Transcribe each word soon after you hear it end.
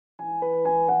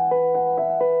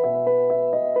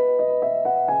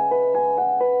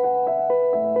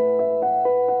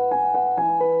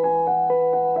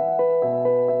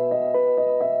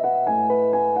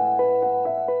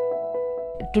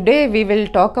today we will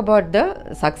talk about the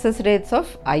success rates of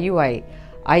IUI.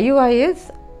 IUI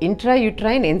is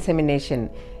intrauterine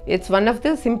insemination. It's one of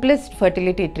the simplest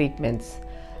fertility treatments.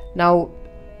 Now,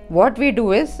 what we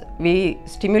do is we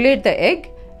stimulate the egg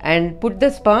and put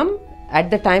the sperm at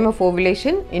the time of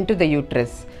ovulation into the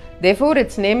uterus. Therefore,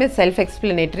 its name is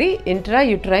self-explanatory,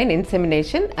 intrauterine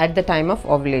insemination at the time of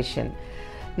ovulation.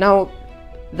 Now,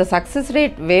 the success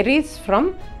rate varies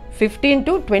from 15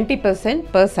 to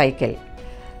 20% per cycle.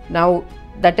 Now,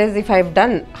 that is, if I have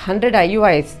done 100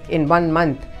 IUIs in 1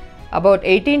 month, about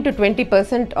 18 to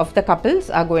 20% of the couples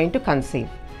are going to conceive.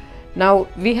 Now,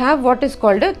 we have what is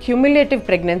called a cumulative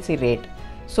pregnancy rate.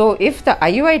 So, if the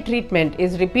IUI treatment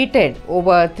is repeated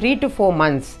over 3 to 4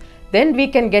 months, then we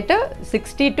can get a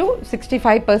 60 to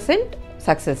 65%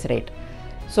 success rate.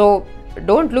 So,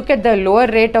 don't look at the lower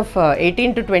rate of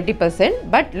 18 to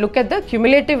 20%, but look at the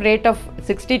cumulative rate of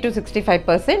 60 to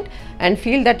 65% and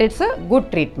feel that it's a good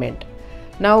treatment.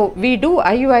 Now, we do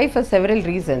IUI for several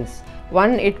reasons.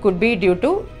 One, it could be due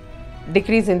to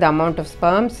decrease in the amount of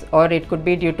sperms, or it could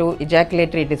be due to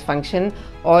ejaculatory dysfunction,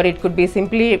 or it could be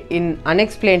simply in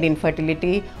unexplained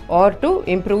infertility, or to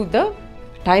improve the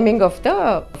timing of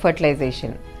the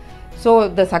fertilization. So,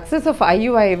 the success of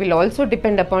IUI will also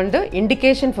depend upon the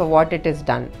indication for what it is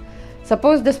done.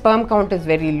 Suppose the sperm count is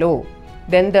very low,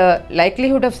 then the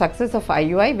likelihood of success of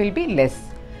IUI will be less.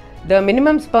 The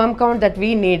minimum sperm count that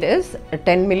we need is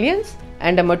 10 millions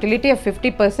and a motility of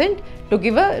 50% to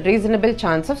give a reasonable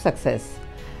chance of success.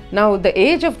 Now, the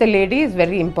age of the lady is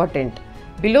very important.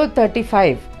 Below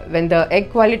 35, when the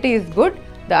egg quality is good,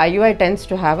 the IUI tends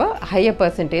to have a higher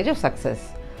percentage of success.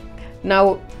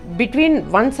 Now, between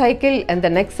one cycle and the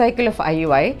next cycle of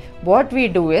IUI, what we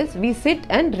do is we sit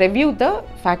and review the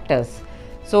factors.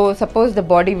 So, suppose the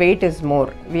body weight is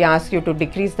more, we ask you to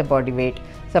decrease the body weight.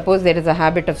 Suppose there is a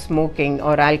habit of smoking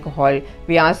or alcohol,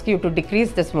 we ask you to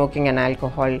decrease the smoking and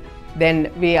alcohol.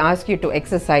 Then we ask you to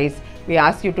exercise, we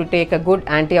ask you to take a good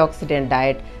antioxidant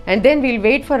diet, and then we'll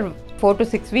wait for 4 to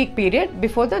 6 week period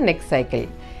before the next cycle.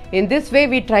 In this way,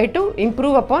 we try to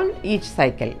improve upon each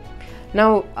cycle.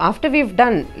 Now, after we've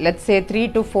done, let's say 3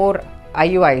 to 4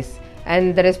 IUIs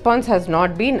and the response has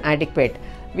not been adequate,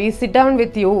 we sit down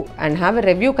with you and have a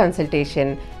review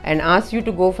consultation and ask you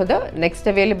to go for the next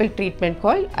available treatment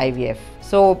called IVF.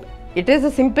 So, it is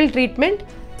a simple treatment,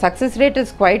 success rate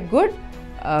is quite good,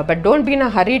 but don't be in a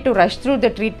hurry to rush through the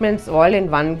treatments all in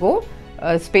one go.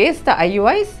 Space the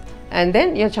IUIs and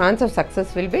then your chance of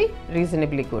success will be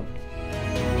reasonably good.